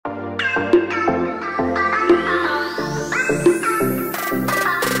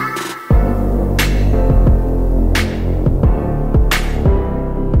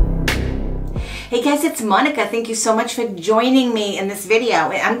Hey guys, it's Monika. Thank you so much for joining me in this video.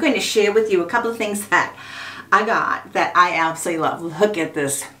 I'm going to share with you a couple of things that I got that I absolutely love. Look at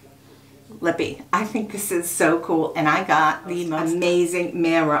this lippy. I think this is so cool, and I got the most amazing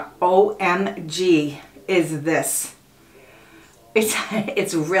mirror. OMG is this.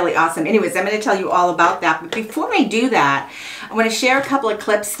 It's really awesome. Anyways, I'm going to tell you all about that. But before I do that, I want to share a couple of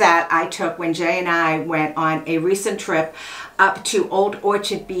clips that I took when Jay and I went on a recent trip up to Old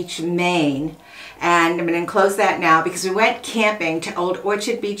Orchard Beach, Maine. And I'm going to enclose that now because we went camping to Old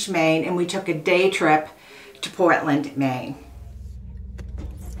Orchard Beach, Maine, and we took a day trip to Portland, Maine.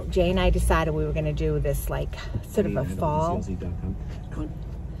 Jay and I decided we were going to do this like sort of a fall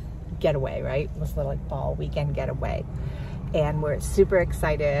getaway, right? It was a little like fall weekend getaway. And we're super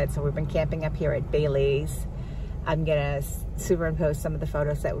excited. So we've been camping up here at Bailey's. I'm gonna superimpose some of the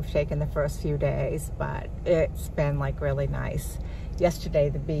photos that we've taken the first few days, but it's been like really nice. Yesterday,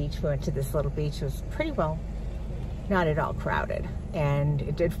 the beach, we went to this little beach, it was pretty well, not at all crowded. And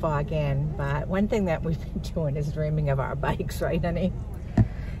it did fog in, but one thing that we've been doing is dreaming of our bikes, right, honey?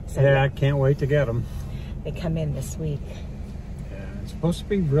 So yeah, I can't wait to get them. They come in this week. It's supposed to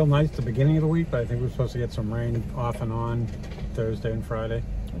be real nice at the beginning of the week, but I think we're supposed to get some rain off and on Thursday and Friday.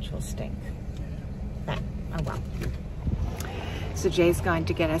 Which will stink. But, oh well. So Jay's going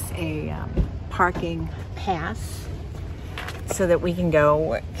to get us a parking pass so that we can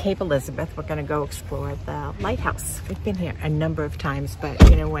go Cape Elizabeth. We're going to go explore the lighthouse. We've been here a number of times, but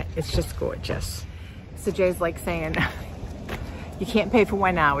you know what? It's just gorgeous. So Jay's like saying, you can't pay for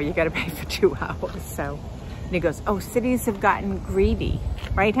 1 hour, you got to pay for 2 hours. So. And he goes, oh, cities have gotten greedy.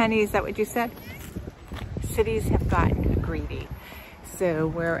 Right, honey? Is that what you said? Cities have gotten greedy. So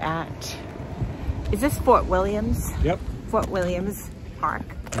we're at, is this Fort Williams? Yep. Fort Williams Park.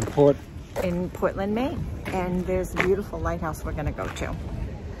 In Portland, Maine. And there's a beautiful lighthouse we're going to go to.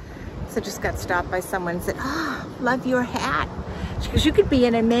 So just got stopped by someone and said, oh, love your hat. Because you could be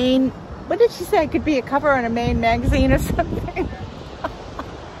in a Maine, what did she say? I could be a cover on a Maine magazine or something.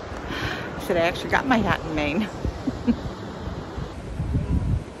 I actually got my hat in Maine.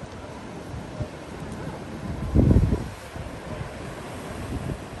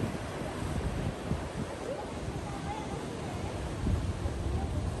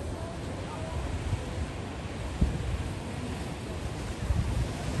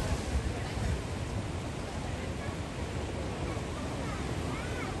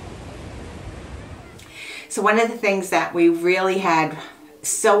 So one of the things that we really had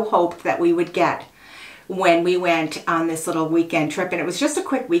so hoped that we would get when we went on this little weekend trip, and it was just a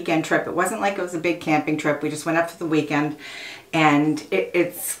quick weekend trip. It wasn't like it was a big camping trip. We just went up for the weekend, and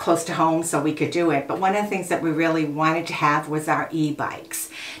it's close to home, so we could do it. But one of the things that we really wanted to have was our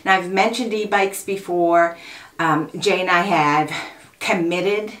e-bikes. Now, I've mentioned e-bikes before. Jay and I have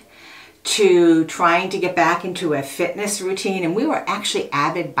committed to trying to get back into a fitness routine, and we were actually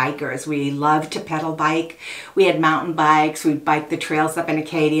avid bikers. We loved to pedal bike. We had mountain bikes. We'd bike the trails up in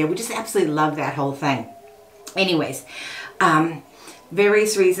Acadia. We just absolutely loved that whole thing. Anyways,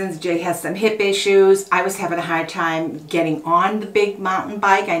 various reasons. Jay has some hip issues. I was having a hard time getting on the big mountain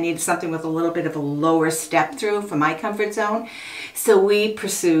bike. I needed something with a little bit of a lower step through for my comfort zone. So we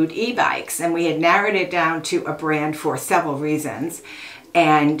pursued e-bikes, and we had narrowed it down to a brand for several reasons.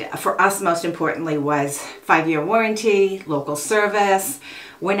 And for us, most importantly, was 5-year warranty, local service.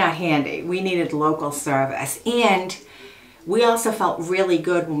 We're not handy. We needed local service. And we also felt really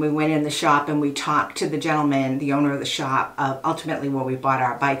good when we went in the shop and we talked to the gentleman, the owner of the shop, ultimately where we bought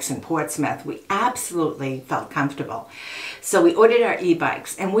our bikes in Portsmouth. We absolutely felt comfortable. So we ordered our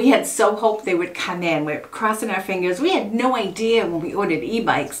e-bikes, and we had so hoped they would come in. We were crossing our fingers. We had no idea when we ordered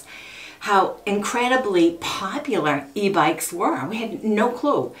e-bikes how incredibly popular e-bikes were. We had no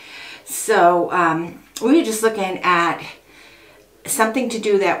clue. So we were just looking at something to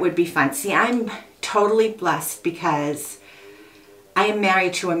do that would be fun. See, I'm totally blessed because I am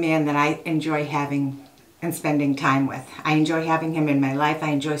married to a man that I enjoy having and spending time with. I enjoy having him in my life.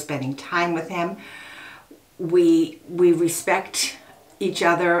 I enjoy spending time with him. We respect each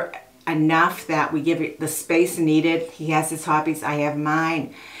other enough that we give it the space needed. He has his hobbies, I have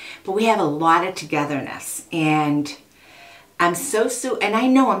mine. But we have a lot of togetherness, and I'm and I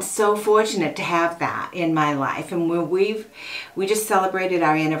know I'm so fortunate to have that in my life. And we just celebrated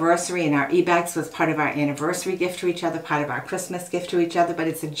our anniversary, and our e-bikes was part of our anniversary gift to each other, part of our Christmas gift to each other, but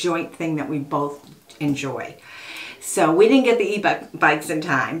it's a joint thing that we both enjoy. So we didn't get the e-bikes in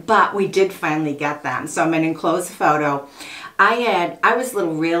time, but we did finally get them. So I'm going to enclose a photo. I was a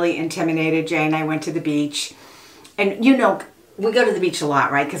little really intimidated. Jay and I went to the beach, and you know, we go to the beach a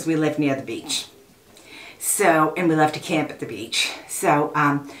lot, right? Because we live near the beach. So, and we love to camp at the beach. So,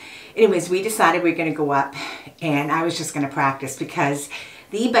 anyways, we decided we were going to go up, and I was just going to practice because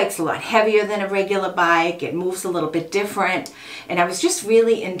the e-bike's a lot heavier than a regular bike. It moves a little bit different, and I was just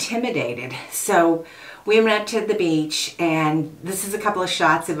really intimidated. So we went to the beach, and this is a couple of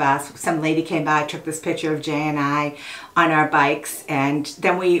shots of us. Some lady came by, took this picture of Jay and I on our bikes, and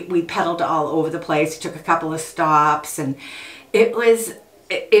then we pedaled all over the place, took a couple of stops, and it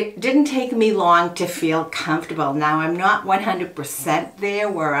didn't take me long to feel comfortable. Now, I'm not 100% there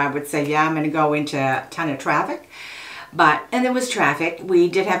where I would say, yeah, I'm going to go into a ton of traffic. And there was traffic. We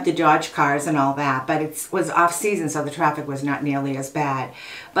did have to dodge cars and all that, but it was off season, so the traffic was not nearly as bad.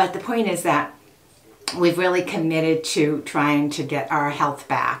 But the point is that we've really committed to trying to get our health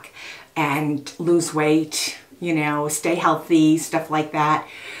back and lose weight, you know, stay healthy, stuff like that.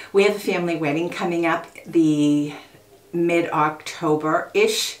 We have a family wedding coming up the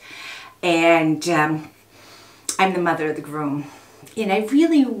mid-October-ish, and I'm the mother of the groom. And I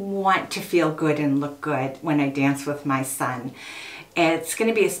really want to feel good and look good when I dance with my son. It's going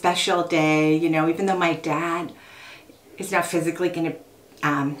to be a special day, you know, even though my dad is not physically going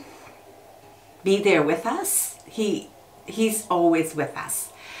to be there with us. He's always with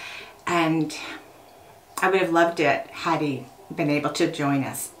us. And I would have loved it had he been able to join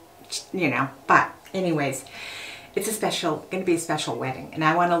us, you know. But anyways, it's going to be a special wedding, and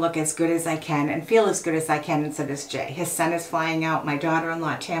I want to look as good as I can and feel as good as I can, and so does Jay. His son is flying out. My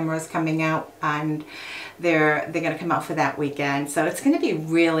daughter-in-law Tamara is coming out, and they're going to come out for that weekend. So it's going to be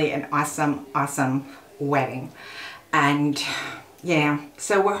really an awesome, awesome wedding. And yeah,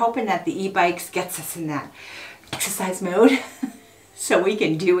 so we're hoping that the e-bikes gets us in that exercise mode so we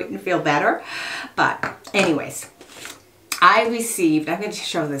can do it and feel better. But anyways, I'm going to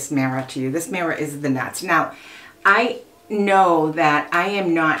show this mirror to you. This mirror is the nuts. Now, I know that I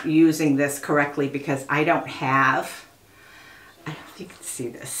am not using this correctly because I don't know if you can see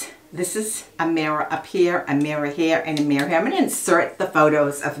this. This is a mirror up here, a mirror here, and a mirror here. I'm going to insert the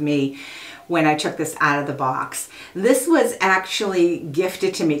photos of me when I took this out of the box. This was actually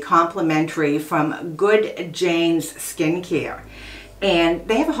gifted to me complimentary from Good Jane's Skincare. And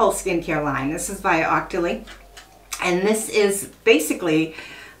they have a whole skincare line. This is via Octoly. And this is basically,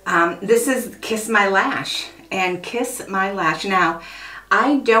 this is Kiss My Lash. And Kiss My Lash. Now,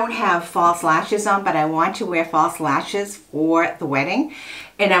 I don't have false lashes on, but I want to wear false lashes for the wedding.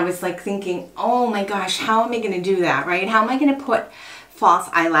 And I was like thinking, oh my gosh, how am I going to do that, right? How am I going to put false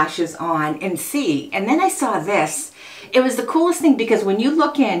eyelashes on and see? And then I saw this. It was the coolest thing because when you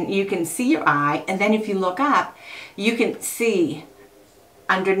look in, you can see your eye. And then if you look up, you can see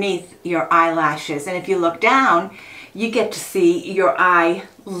underneath your eyelashes. And if you look down, you get to see your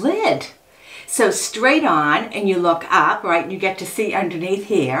eyelid. So straight on, and you look up, right? You get to see underneath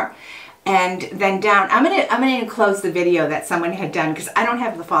here, and then down. I'm gonna enclose the video that someone had done because I don't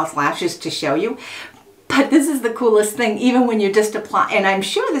have the false lashes to show you. But this is the coolest thing. Even when you're just applying, and I'm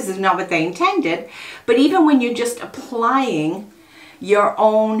sure this is not what they intended, but even when you're just applying your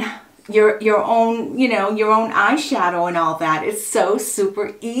own, you know, your own eyeshadow and all that, it's so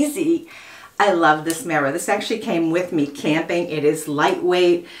super easy. I love this mirror. This actually came with me camping. It is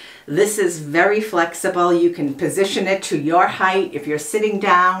lightweight. This is very flexible. You can position it to your height if you're sitting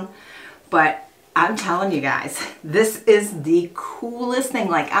down. But I'm telling you guys, this is the coolest thing.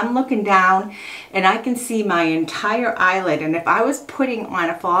 Like, I'm looking down and I can see my entire eyelid. And if I was putting on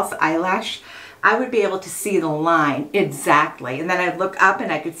a false eyelash, I would be able to see the line exactly. And then I'd look up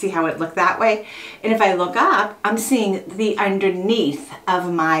and I could see how it looked that way. And if I look up, I'm seeing the underneath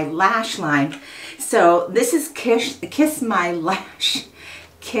of my lash line. So this is Kiss My Lash.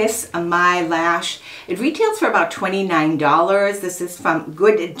 Kiss My Lash. It retails for about $29. This is from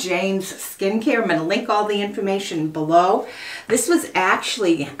Good Jane's Skincare. I'm going to link all the information below. This was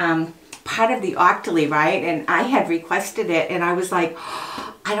actually part of the Octoly, right? And I had requested it, and I was like,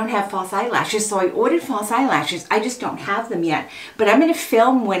 oh, I don't have false eyelashes, so I ordered false eyelashes. I just don't have them yet. But I'm going to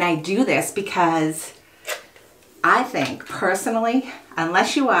film when I do this because I think, personally,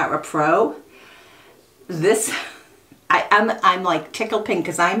 unless you are a pro, this... I'm like tickled pink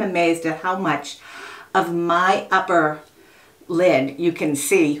because I'm amazed at how much of my upper lid you can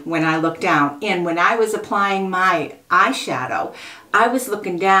see when I look down. And when I was applying my eyeshadow, I was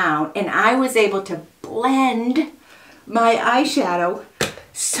looking down and I was able to blend my eyeshadow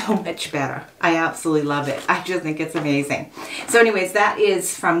so much better. I absolutely love it. I just think it's amazing. So anyways, that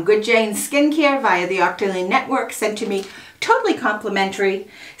is from Good Jane's Skincare via the Octoly Network, sent to me totally complimentary,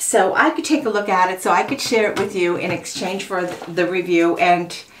 so I could take a look at it, so I could share it with you in exchange for the review.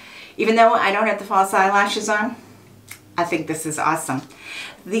 And even though I don't have the false eyelashes on, I think this is awesome.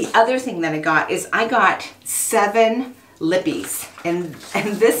 The other thing that I got is I got 7 lippies. And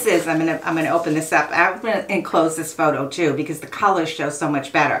this is, I'm gonna open this up. I'm gonna enclose this photo too because the colors show so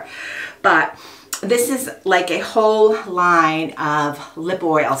much better. But this is like a whole line of lip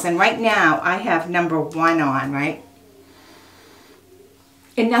oils. And right now I have number 1 on, right?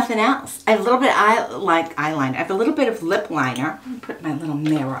 And nothing else. I have a little bit, I like eyeliner. I have a little bit of lip liner. I'm gonna put my little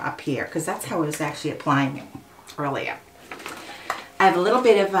mirror up here because that's how I was actually applying it earlier. I have a little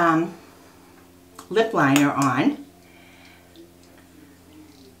bit of lip liner on.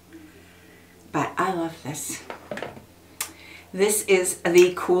 But I love this. This is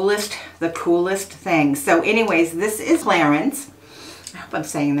the coolest thing. So anyways, this is CLARINS. I hope I'm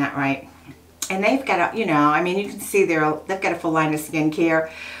saying that right. And they've got a, you know, I mean, you can see they've got a full line of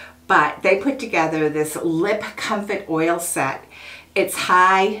skincare, but they put together this lip comfort oil set. It's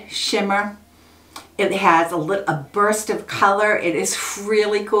high shimmer. It has a burst of color. It is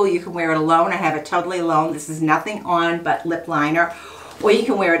really cool. You can wear it alone. I have it totally alone. This is nothing on but lip liner. Or you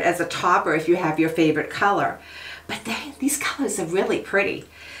can wear it as a topper if you have your favorite color. But these colors are really pretty.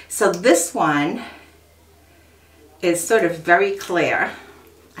 So this one is sort of very clear.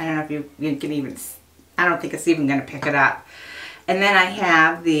 I don't know if you can even, I don't think it's even going to pick it up. And then I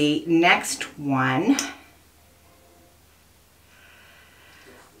have the next one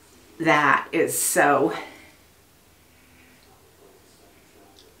that is so,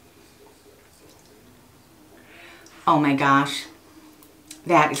 oh my gosh,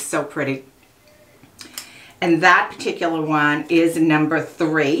 that is so pretty. And that particular one is number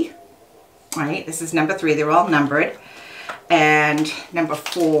 3, right? This is number 3. They're all numbered. And number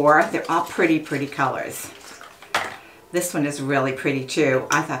 4, they're all pretty colors. This one is really pretty too.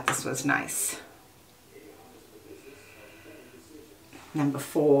 I thought this was nice. Number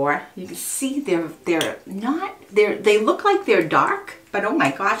 4, you can see they're not, they look like they're dark, but oh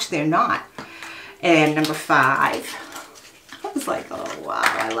my gosh, they're not. And number 5, I was like, oh wow,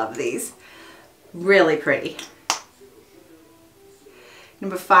 I love these. Really pretty.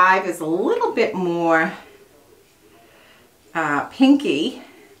 Number 5 is a little bit more pinky.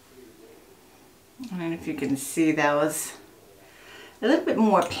 I don't know if you can see those. A little bit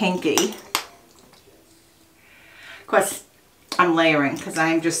more pinky. Of course, I'm layering because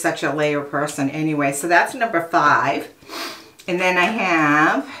I'm just such a layer person anyway. So that's number 5. And then I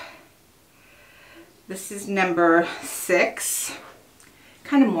have, this is number 6.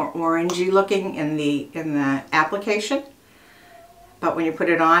 Kind of more orangey looking in the application. But when you put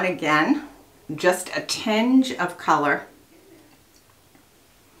it on again, just a tinge of color.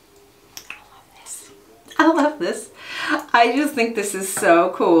 I love this. I just think this is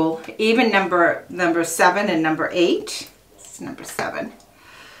so cool. Even number 7 and number 8. This is number 7.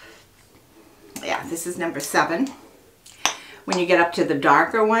 Yeah, this is number 7. When you get up to the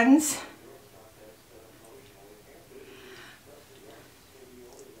darker ones,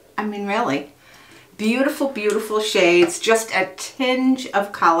 I mean, really beautiful, beautiful shades. Just a tinge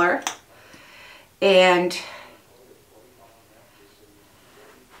of color, and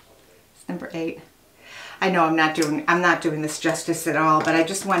it's number 8. I know I'm not doing this justice at all, but I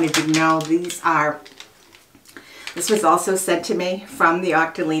just wanted you to know these are. This was also sent to me from the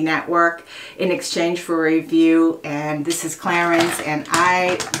Octoly Network in exchange for a review, and this is CLARINS, and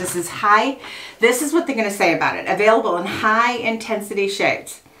this is high. This is what they're going to say about it. Available in high intensity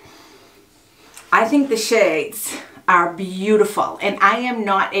shades. I think the shades are beautiful, and I am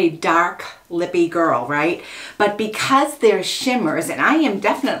not a dark lippy girl, right? But because they're shimmers, and I am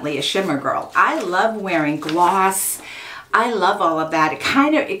definitely a shimmer girl. I love wearing gloss. I love all of that. It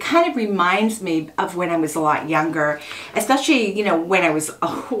kind of reminds me of when I was a lot younger, especially, you know, when I was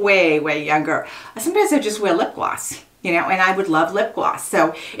way younger. Sometimes I just wear lip gloss, you know, and I would love lip gloss.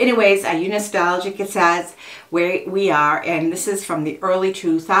 So anyways, are you nostalgic? It says where we are, and this is from the early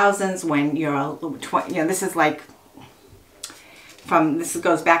 2000s when you're, you know, this is like from, this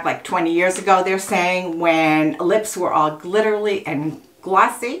goes back like 20 years ago, they're saying, when lips were all glittery and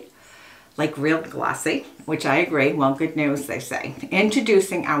glossy, like real glossy, which I agree. Well, good news, they say.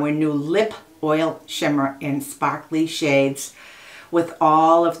 Introducing our new lip oil shimmer in sparkly shades with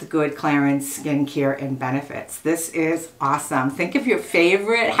all of the good CLARINS skincare and benefits. This is awesome. Think of your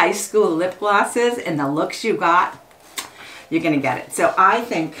favorite high school lip glosses and the looks you got. You're gonna get it. So I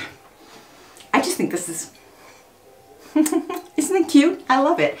just think this is, isn't it cute? I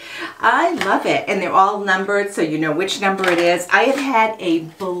love it. I love it. And they're all numbered, so you know which number it is. I have had a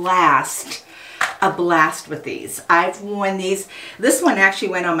blast with these. I've worn these. This one actually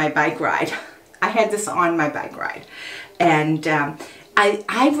went on my bike ride. I had this on my bike ride. And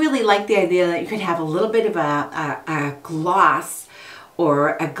I really like the idea that you could have a little bit of a gloss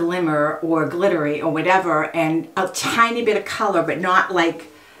or a glimmer or glittery or whatever, and a tiny bit of color, but not like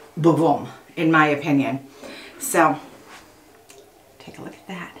boom, boom, in my opinion. So take a look at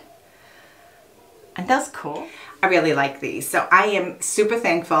that. And that's cool. I really like these. So I am super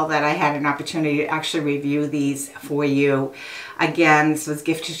thankful that I had an opportunity to actually review these for you. Again, this was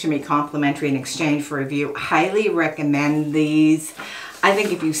gifted to me complimentary in exchange for review. Highly recommend these. I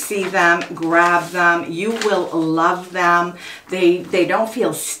think if you see them, grab them. You will love them. They don't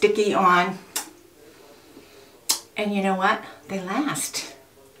feel sticky on. And you know what? They last.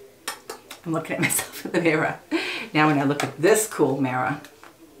 I'm looking at myself in the mirror. Now when I look at this cool mirror,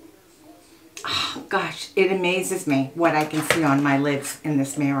 oh gosh, it amazes me what I can see on my lids in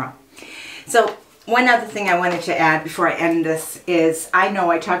this mirror. So one other thing I wanted to add before I end this is, I know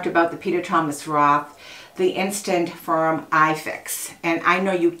I talked about the Peter Thomas Roth, the Instant Firm Eye Fix, and I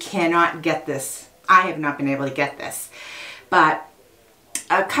know you cannot get this. I have not been able to get this, but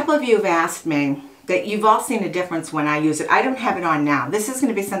a couple of you have asked me that you've all seen a difference when I use it. I don't have it on now. This is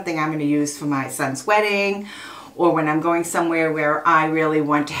going to be something I'm going to use for my son's wedding, or when I'm going somewhere where I really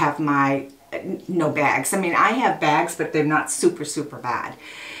want to have my no bags. I mean, I have bags, but they're not super, super bad.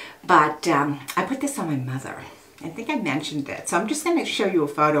 But I put this on my mother. I think I mentioned it. So I'm just going to show you a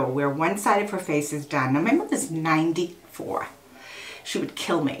photo where one side of her face is done. Now, my mother's 94. She would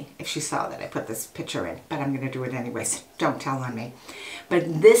kill me if she saw that I put this picture in, but I'm going to do it anyway, so don't tell on me.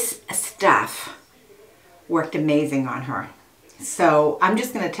 But this stuff worked amazing on her. So I'm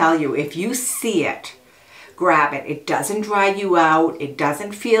just going to tell you, if you see it, grab it. It doesn't dry you out. It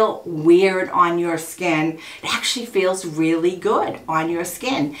doesn't feel weird on your skin. It actually feels really good on your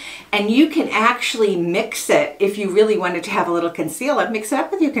skin. And you can actually mix it if you really wanted to have a little concealer. Mix it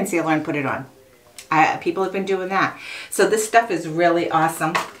up with your concealer and put it on. People have been doing that. So this stuff is really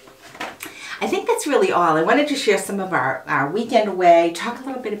awesome. I think that's really all. I wanted to share some of our weekend away, talk a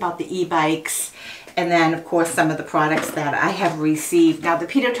little bit about the e-bikes, and then, of course, some of the products that I have received. Now, the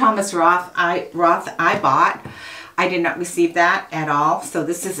Peter Thomas Roth I bought. I did not receive that at all. So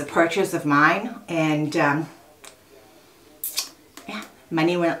this is a purchase of mine. And, yeah,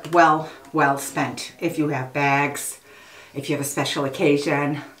 money well spent. If you have bags, if you have a special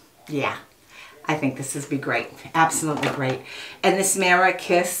occasion, yeah, I think this would be great. Absolutely great. And this Mirror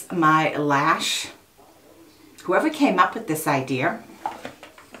Kiss My Lash. Whoever came up with this idea,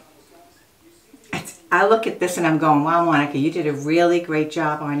 I look at this and I'm going, wow, Monika, you did a really great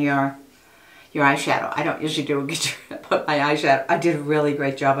job on your eyeshadow. I don't usually do a good job on my eyeshadow. I did a really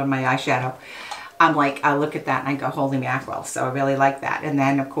great job on my eyeshadow. I'm like, I look at that and I go, holy mackerel. So I really like that. And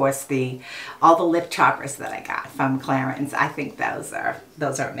then, of course, all the lip choppers that I got from Clarins, I think those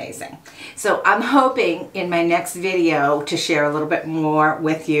are amazing. So I'm hoping in my next video to share a little bit more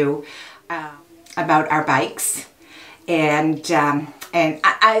with you about our bikes. And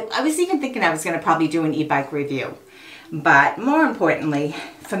I was even thinking I was going to probably do an e-bike review. But more importantly,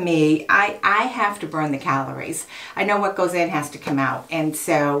 for me, I have to burn the calories. I know what goes in has to come out. And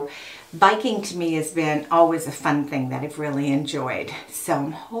so biking to me has been always a fun thing that I've really enjoyed. So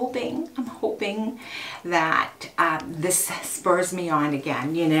I'm hoping that this spurs me on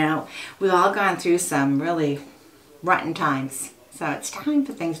again. You know, we've all gone through some really rotten times. So it's time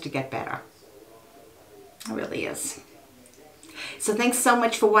for things to get better. It really is. So thanks so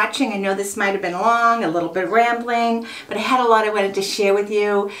much for watching. I know this might have been long, a little bit rambling, but I had a lot I wanted to share with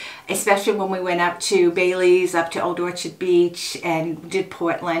you, especially when we went up to Bailey's, up to Old Orchard Beach, and did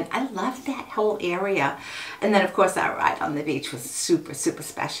Portland. I love that whole area. And then, of course, our ride on the beach was super, super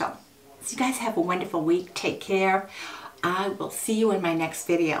special. So you guys have a wonderful week. Take care. I will see you in my next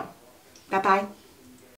video. Bye-bye.